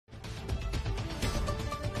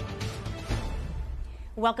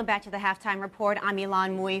Welcome back to the Halftime Report. I'm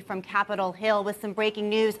Ilan Mui from Capitol Hill with some breaking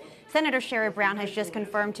news. Senator Sherrod Brown has just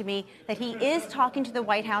confirmed to me that he is talking to the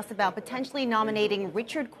White House about potentially nominating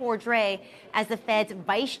Richard Cordray as the Fed's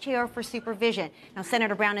vice chair for supervision. Now,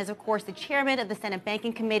 Senator Brown is, of course, the chairman of the Senate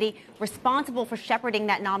Banking Committee, responsible for shepherding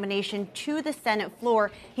that nomination to the Senate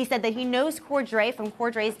floor. He said that he knows Cordray from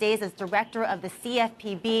Cordray's days as director of the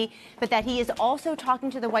CFPB, but that he is also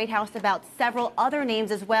talking to the White House about several other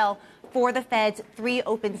names as well for the Fed's 3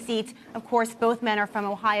 open seats. Of course, both men are from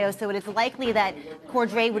Ohio, so it is likely that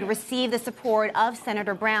Cordray would receive the support of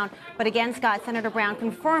Senator Brown. But again, Scott, Senator Brown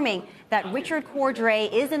confirming that Richard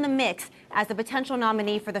Cordray is in the mix as a potential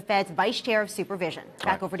nominee for the Fed's vice chair of supervision.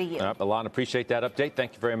 Back over to you. Alon, appreciate that update.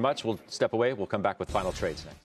 Thank you very much. We'll step away. We'll come back with final trades next.